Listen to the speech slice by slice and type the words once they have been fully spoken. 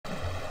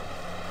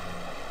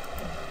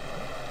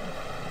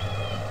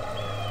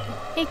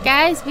Hey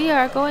guys, we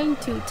are going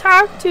to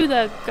talk to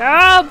the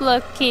Gobbler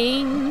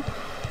King.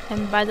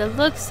 And by the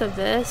looks of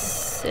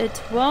this,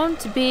 it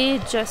won't be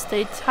just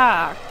a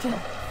talk.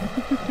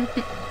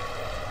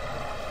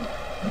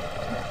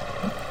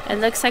 It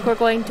looks like we're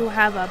going to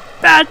have a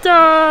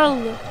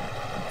battle!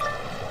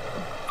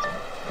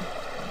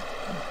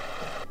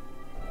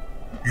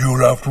 You'll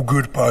have to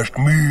get past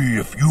me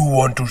if you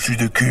want to see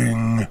the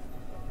king.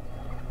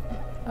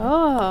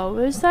 Oh,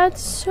 is that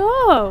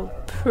so,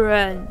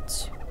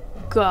 Prince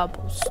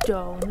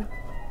Gobblestone?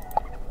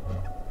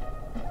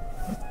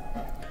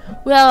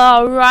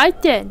 Well, alright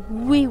then,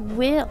 we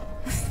will.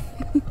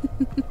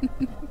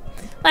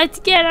 Let's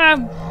get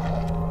him!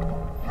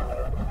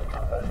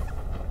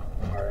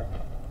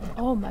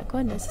 Oh my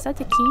goodness, is that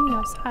the king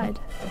outside?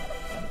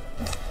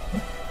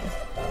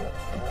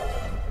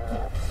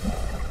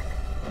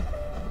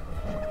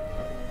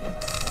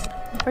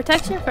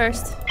 Protection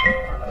first.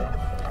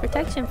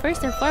 Protection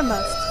first and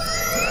foremost.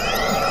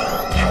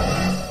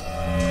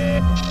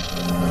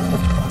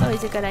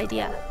 Always a good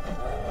idea.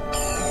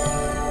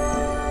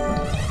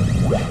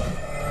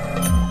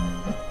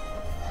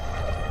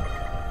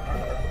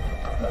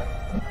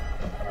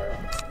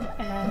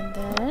 And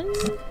then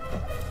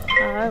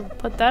I'll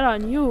put that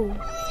on you.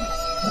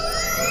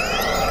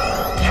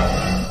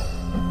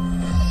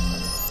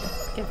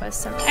 Give us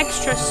some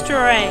extra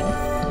strength.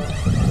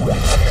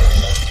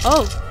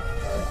 Oh.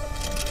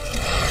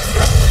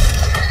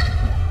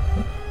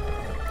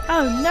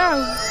 Oh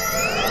no!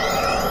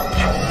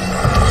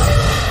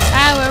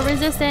 Ah, we're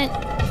resistant.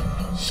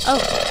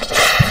 Oh,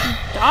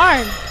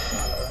 darn!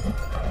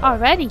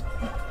 Already.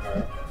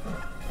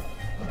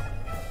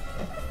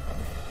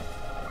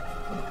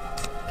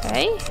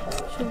 Okay,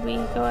 should we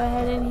go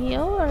ahead and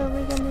heal, or are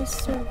we gonna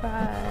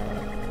survive?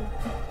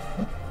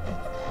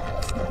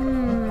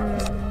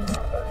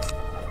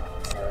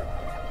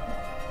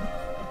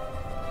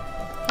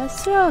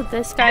 Let's throw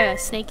this guy a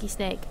snaky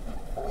snake.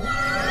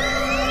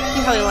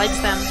 See how he likes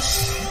them.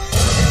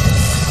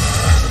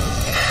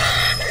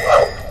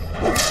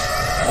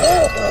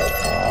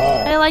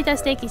 I like that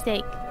snaky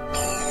snake.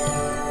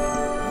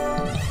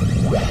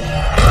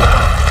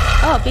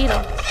 Oh, a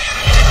beetle.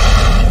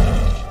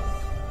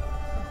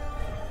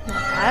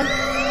 Not bad.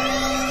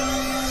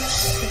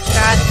 Good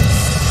shot.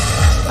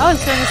 Oh,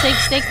 he's throwing the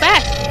snake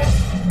back.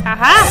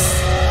 Haha!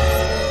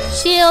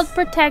 Shield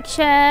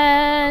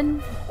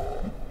protection.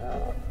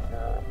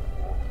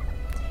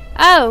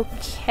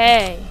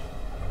 Okay.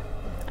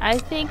 I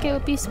think it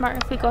would be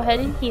smart if we go ahead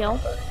and heal.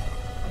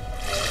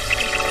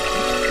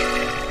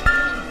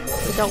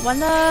 We don't want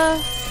to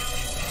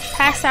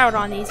pass out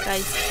on these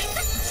guys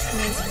in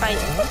this fight.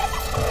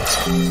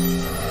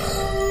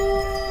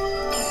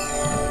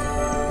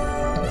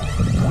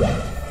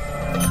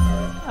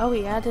 Oh,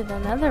 we added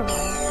another one.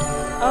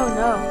 Oh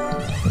no.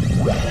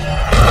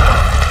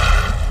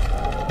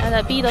 And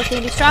that beetle's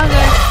going to be stronger.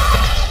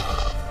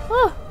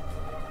 Oh,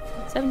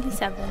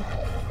 77.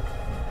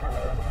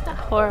 Not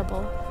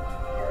horrible.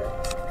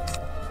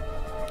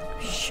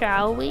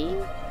 Shall we?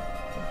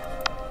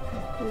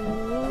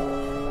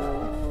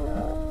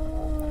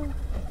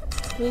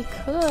 We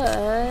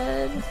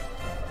could.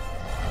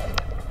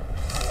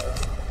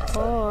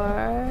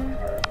 Or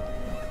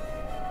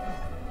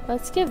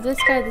let's give this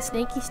guy the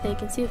snaky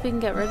snake and see if we can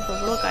get rid of the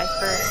little guy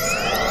first.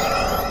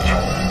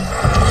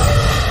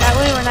 That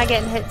way we're not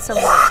getting hit so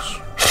much.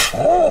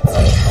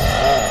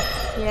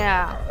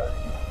 Yeah.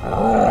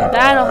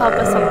 That'll help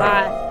us a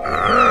lot.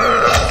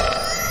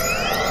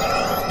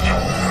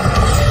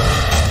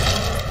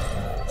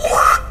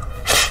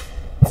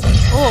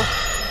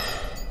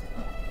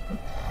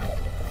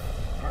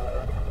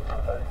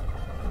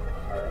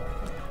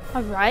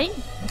 Alright.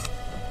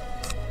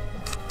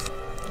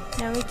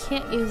 Now we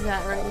can't use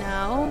that right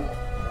now.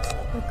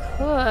 We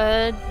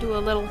could do a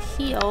little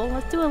heal.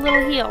 Let's do a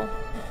little heal.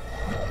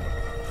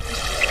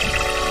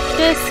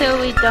 Just so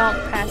we don't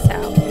pass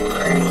out.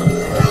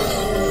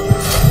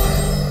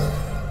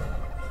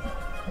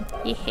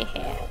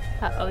 Yeah.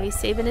 Uh-oh, he's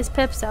saving his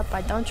pips up.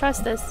 I don't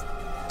trust this.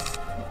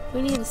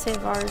 We need to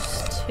save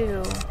ours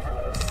too.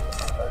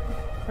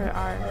 For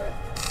our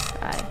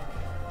guy.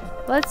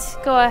 Let's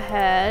go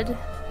ahead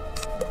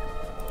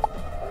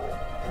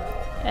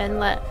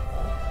and let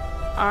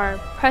our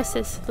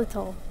precious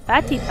little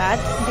Batty Bat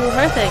do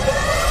her thing.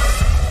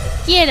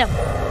 Get him!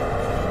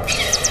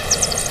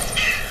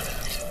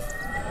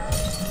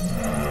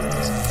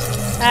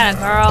 Atta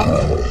girl.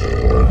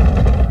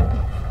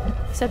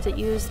 Except it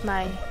used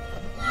my...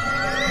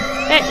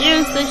 It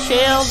used the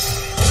shield!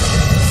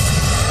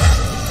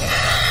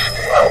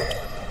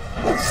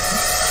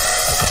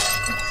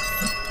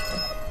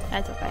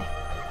 That's okay.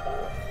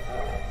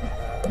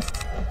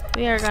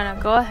 We are gonna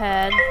go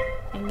ahead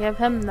and give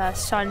him the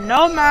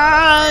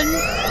snowman.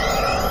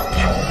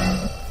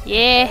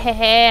 Yeah,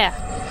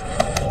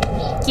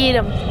 get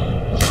him.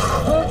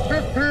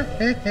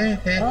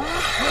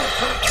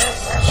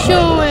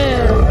 Show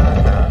him.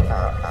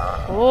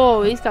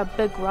 Oh, he's got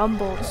big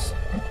rumbles.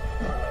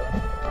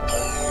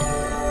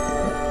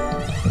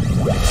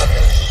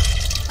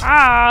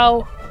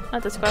 Ow!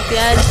 Not the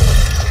scorpion.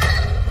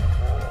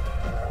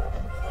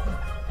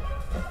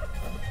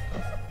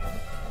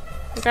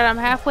 Forgot I'm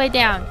halfway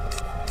down.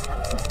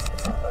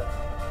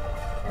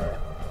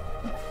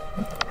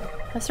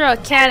 Let's throw a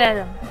cat at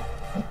him.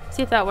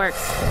 See if that works.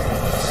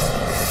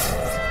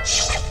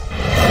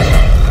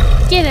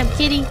 Get him,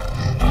 kitty.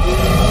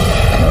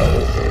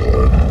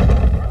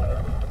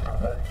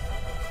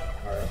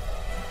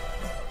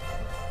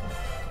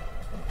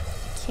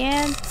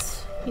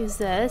 Can't use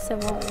this, it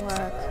won't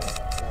work.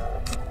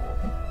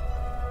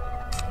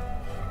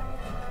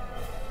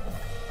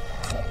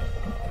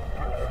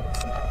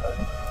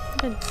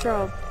 I'm gonna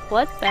throw a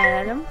blood bat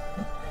at him.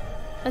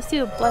 Let's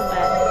do a blood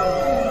bat.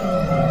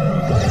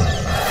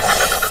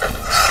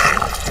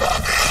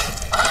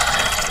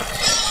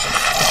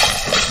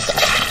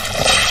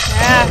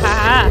 Ah ha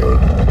ha!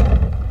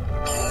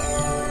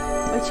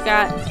 What you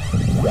got?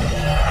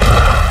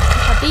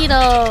 A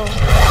beetle!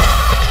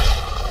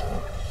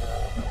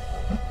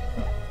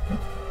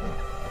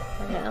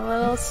 We're getting a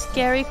little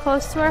scary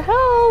close to our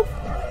health.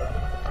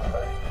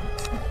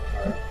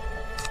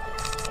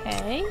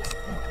 Okay.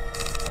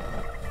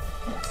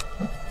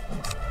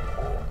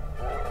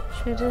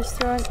 Should just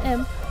throw an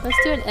imp. Let's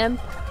do an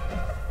imp.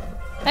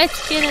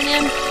 Let's get an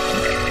imp.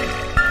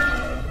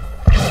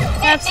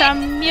 Have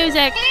some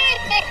music.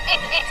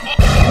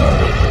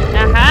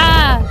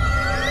 Aha!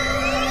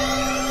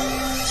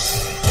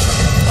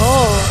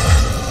 Oh.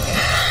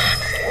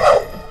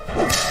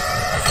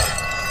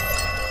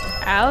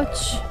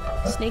 Ouch.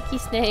 Snaky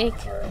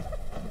snake.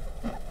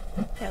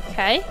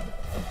 Okay.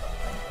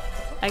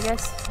 I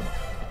guess.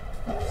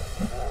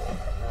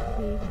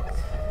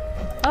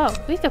 Oh,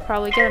 we could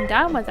probably get him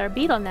down with our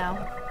beetle now.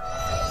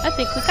 I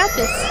think we got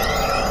this.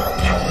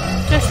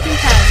 Just in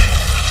time.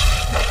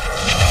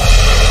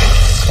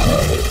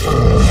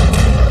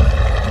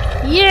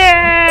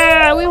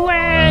 Yeah! We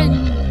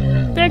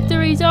win!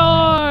 Victory's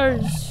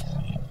ours!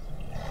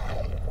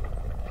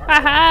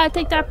 Haha!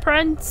 Take that,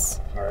 Prince!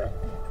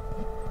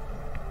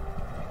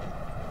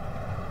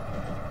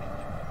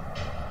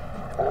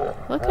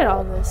 Look at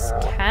all this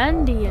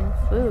candy and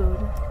food.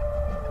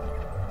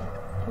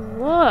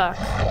 Look!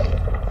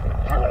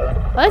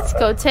 Let's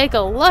go take a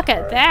look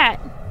at that!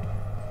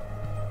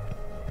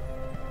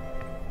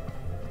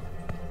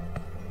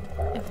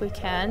 If we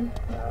can.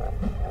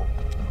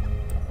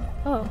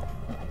 Oh.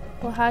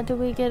 Well, how do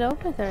we get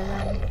over there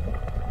then?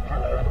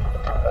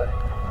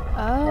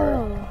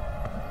 Oh.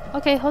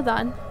 Okay, hold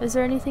on. Is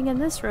there anything in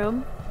this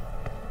room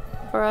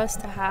for us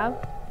to have?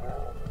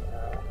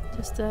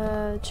 Just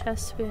a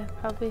chest we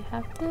probably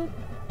have to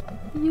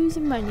use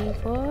money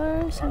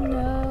for, so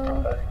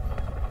no.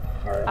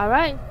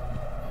 Alright.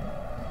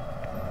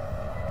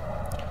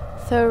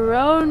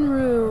 Throne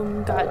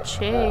room got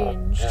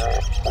changed.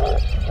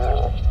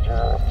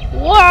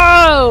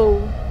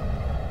 Whoa!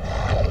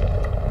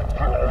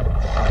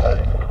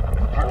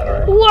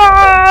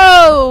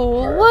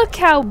 Whoa! Look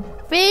how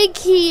big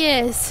he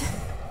is!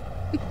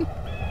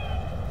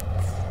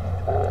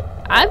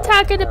 I'm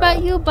talking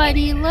about you,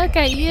 buddy. Look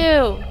at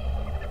you.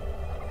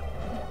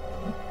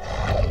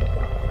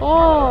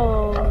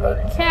 Holy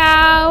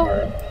cow.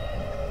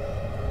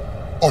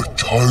 A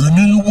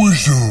tiny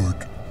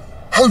wizard.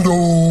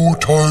 Hello,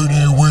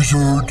 tiny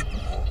wizard.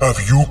 Have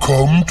you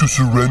come to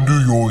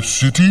surrender your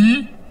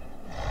city?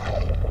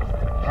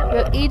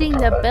 You're eating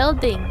the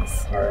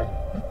buildings.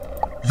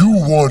 You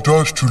want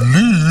us to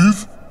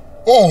leave?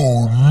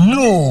 Oh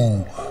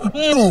no!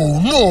 No,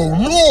 no,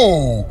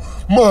 no!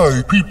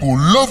 My people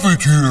love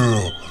it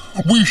here.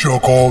 We shall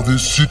call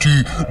this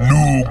city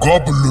New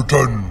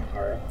Gobblerton.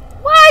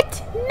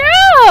 What?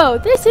 No!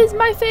 This is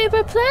my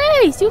favorite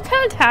place. You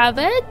can't have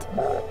it.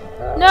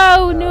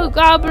 No, New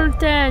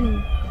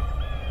Gobblerton.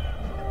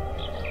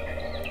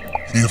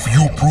 If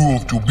you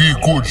prove to be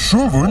good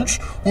servants,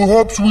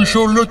 perhaps we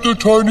shall let the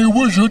tiny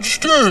wizard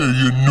stay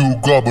in New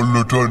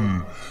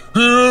Gobblerton.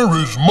 Here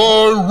is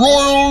my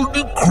royal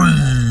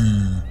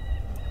decree.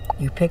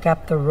 You pick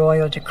up the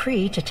royal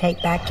decree to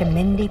take back to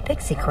Mindy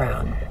Pixie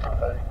Crown.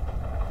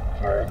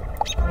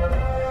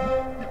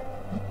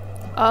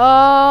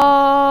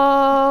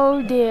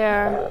 Oh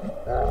dear.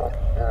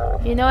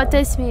 You know what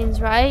this means,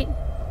 right?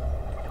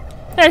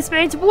 This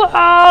means war!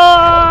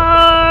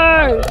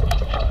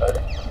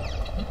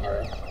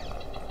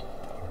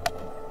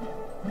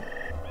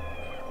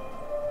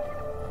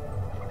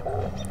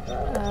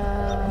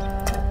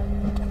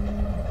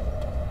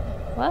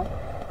 What?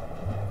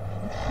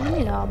 I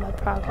need all my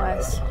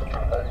progress.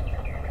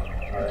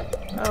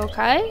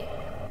 Okay.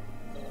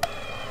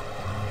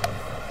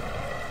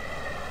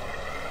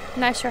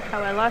 Not sure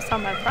how I lost all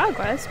my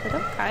progress, but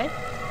okay.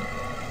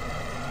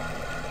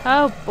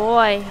 Oh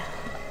boy.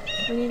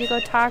 We need to go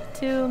talk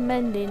to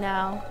Mindy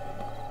now.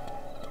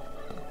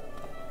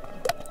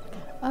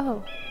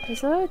 Oh,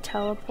 is there a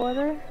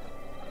teleporter?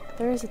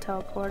 There is a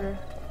teleporter.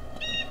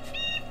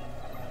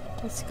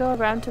 Let's go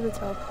around to the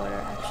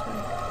teleporter,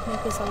 actually.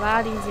 Make this a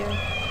lot easier.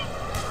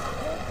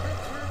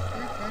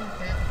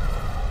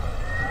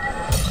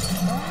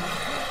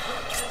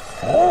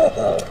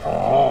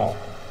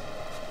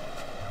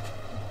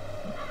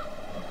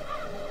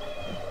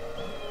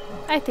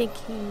 I think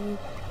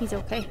he's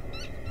okay.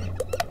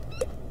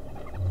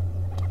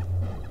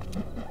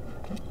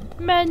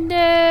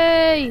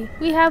 Mindy!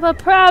 We have a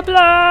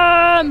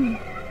problem!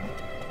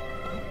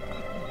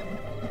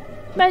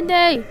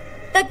 Mindy!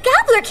 The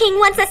Gobbler King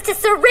wants us to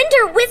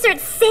surrender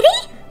Wizard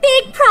City?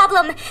 Big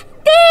problem!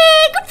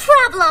 Big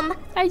problem!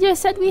 I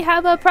just said we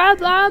have a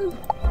problem!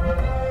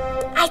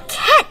 I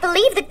can't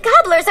believe the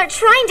Gobblers are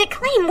trying to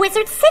claim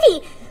Wizard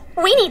City!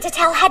 We need to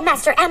tell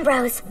Headmaster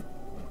Ambrose.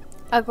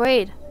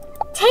 Agreed.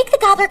 Take the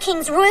Gobbler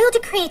King's royal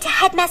decree to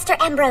Headmaster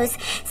Ambrose.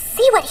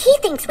 See what he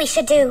thinks we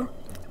should do.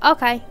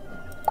 Okay.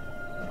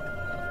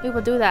 We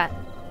will do that.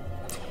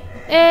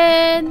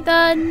 In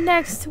the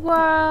next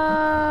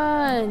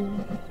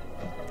one.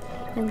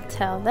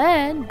 Until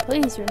then,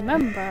 please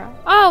remember,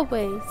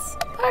 always,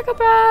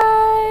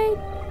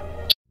 bye-bye!